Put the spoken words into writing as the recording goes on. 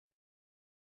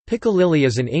Piccalilli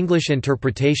is an English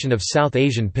interpretation of South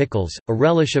Asian pickles, a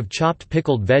relish of chopped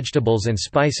pickled vegetables and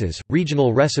spices.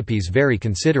 Regional recipes vary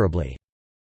considerably.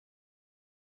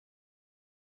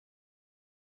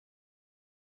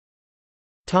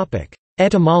 Topic: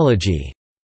 Etymology.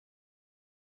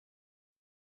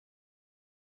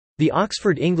 The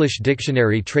Oxford English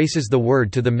Dictionary traces the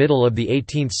word to the middle of the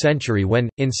 18th century when,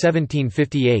 in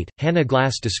 1758, Hannah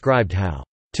Glasse described how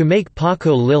to make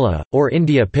Paco Lilla, or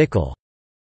India pickle.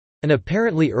 An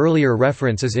apparently earlier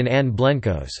reference is in Anne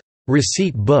Blenco's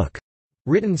receipt book,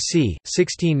 written c.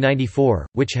 1694,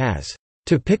 which has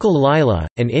to pickle Lila,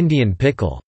 an Indian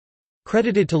pickle.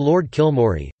 Credited to Lord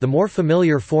Kilmorey, the more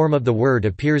familiar form of the word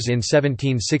appears in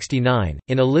 1769,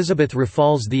 in Elizabeth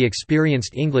Raffald's The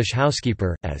Experienced English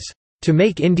Housekeeper, as to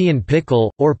make Indian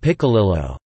pickle, or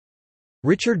piccalillo.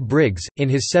 Richard Briggs, in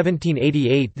his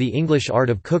 1788 The English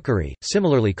Art of Cookery,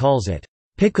 similarly calls it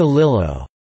piccalillo.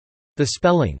 The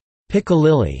spelling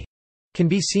Piccalilli can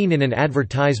be seen in an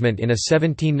advertisement in a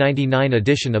 1799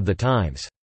 edition of the Times.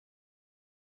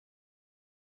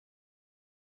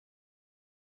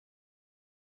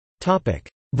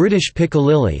 British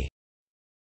Piccalilli.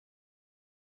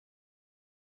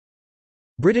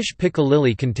 British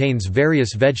Piccalilli contains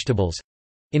various vegetables,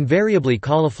 invariably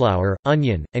cauliflower,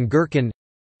 onion, and gherkin,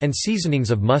 and seasonings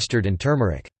of mustard and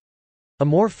turmeric. A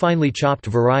more finely chopped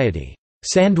variety,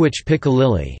 sandwich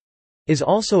Piccalilli, is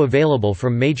also available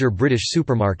from major British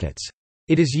supermarkets.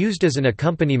 It is used as an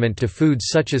accompaniment to foods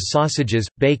such as sausages,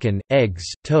 bacon, eggs,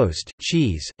 toast,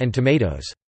 cheese, and tomatoes.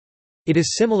 It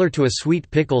is similar to a sweet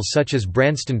pickle such as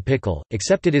Branston pickle,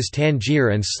 except it is Tangier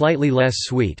and slightly less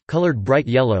sweet, colored bright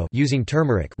yellow using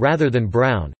turmeric rather than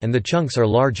brown, and the chunks are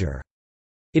larger.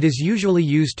 It is usually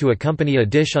used to accompany a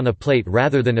dish on a plate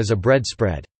rather than as a bread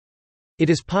spread. It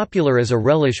is popular as a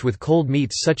relish with cold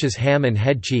meats such as ham and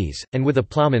head cheese, and with a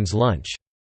ploughman's lunch.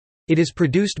 It is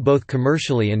produced both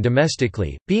commercially and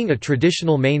domestically, being a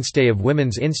traditional mainstay of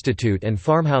women's institute and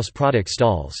farmhouse product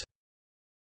stalls.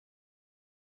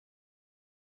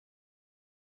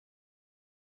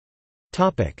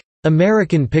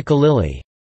 American piccalilli.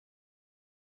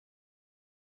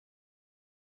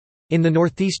 In the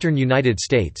northeastern United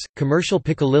States, commercial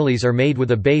piccalillis are made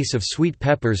with a base of sweet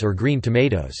peppers or green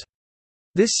tomatoes.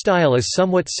 This style is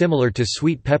somewhat similar to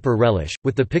sweet pepper relish,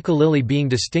 with the piccalilli being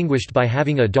distinguished by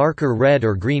having a darker red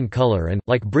or green color and,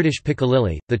 like British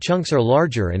piccalilli, the chunks are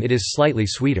larger and it is slightly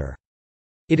sweeter.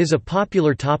 It is a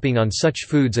popular topping on such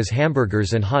foods as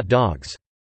hamburgers and hot dogs.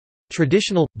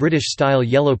 Traditional, British-style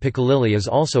yellow piccalilli is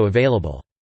also available.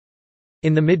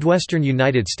 In the Midwestern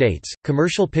United States,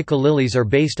 commercial piccalillis are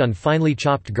based on finely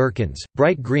chopped gherkins,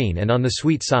 bright green and on the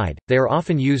sweet side. They are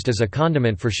often used as a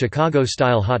condiment for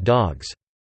Chicago-style hot dogs.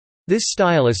 This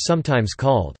style is sometimes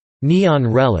called neon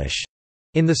relish.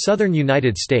 In the southern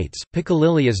United States,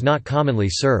 piccalilli is not commonly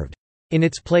served. In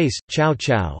its place, chow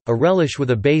chow, a relish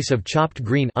with a base of chopped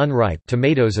green unripe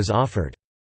tomatoes is offered.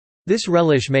 This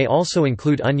relish may also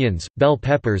include onions, bell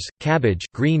peppers, cabbage,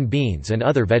 green beans and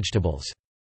other vegetables.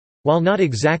 While not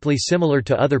exactly similar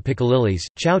to other piccalillis,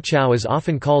 chow chow is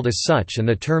often called as such and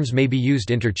the terms may be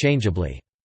used interchangeably.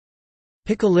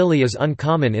 Piccalilli is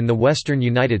uncommon in the western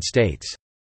United States.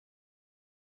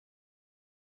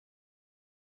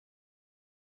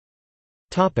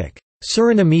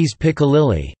 Surinamese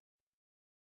piccalilli.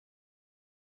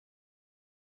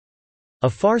 A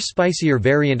far spicier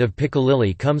variant of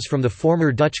piccalilli comes from the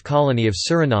former Dutch colony of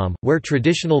Suriname, where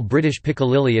traditional British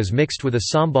piccalilli is mixed with a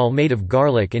sambal made of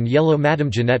garlic and yellow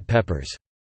Madame Jeanette peppers.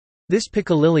 This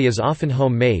piccalilli is often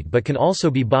homemade but can also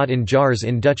be bought in jars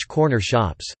in Dutch corner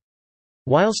shops.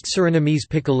 Whilst Surinamese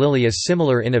piccalilli is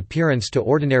similar in appearance to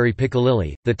ordinary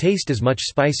piccalilli, the taste is much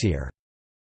spicier.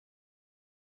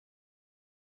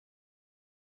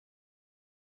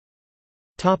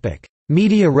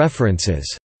 Media references.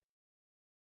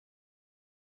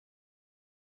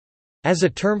 As a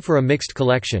term for a mixed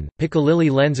collection,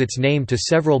 piccalilli lends its name to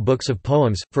several books of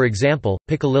poems, for example,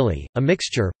 Piccalilli, A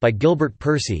Mixture, by Gilbert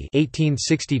Percy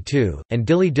 1862, and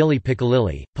Dilly Dilly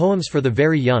Piccalilli, Poems for the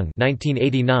Very Young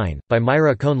 1989, by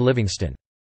Myra Cone Livingston.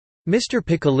 Mr.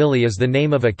 Piccalilli is the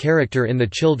name of a character in the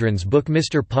children's book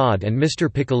Mr. Pod and Mr.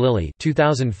 Piccalilli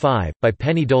 2005, by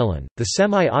Penny Dolan. The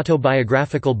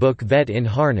semi-autobiographical book Vet in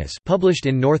Harness, published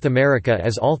in North America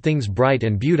as All Things Bright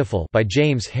and Beautiful by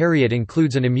James Herriot,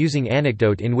 includes an amusing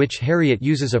anecdote in which Herriot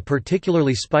uses a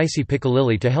particularly spicy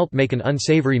piccalilli to help make an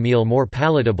unsavory meal more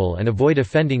palatable and avoid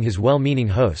offending his well-meaning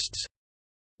hosts.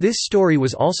 This story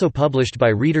was also published by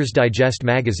Reader's Digest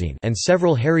magazine and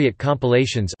several Herriot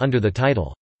compilations under the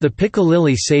title, The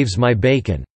Piccalilli Saves My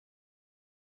Bacon.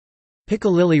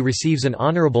 Piccalilli receives an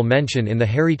honorable mention in the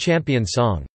Harry Champion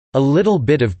song, a little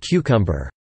bit of cucumber.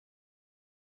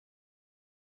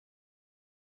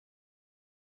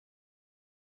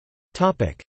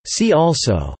 See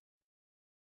also: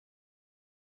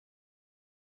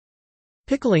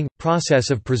 pickling – process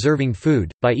of preserving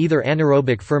food, by either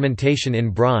anaerobic fermentation in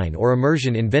brine or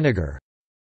immersion in vinegar.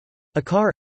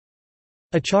 Achar.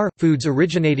 Achar – foods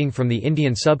originating from the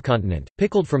Indian subcontinent,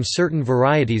 pickled from certain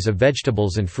varieties of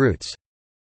vegetables and fruits.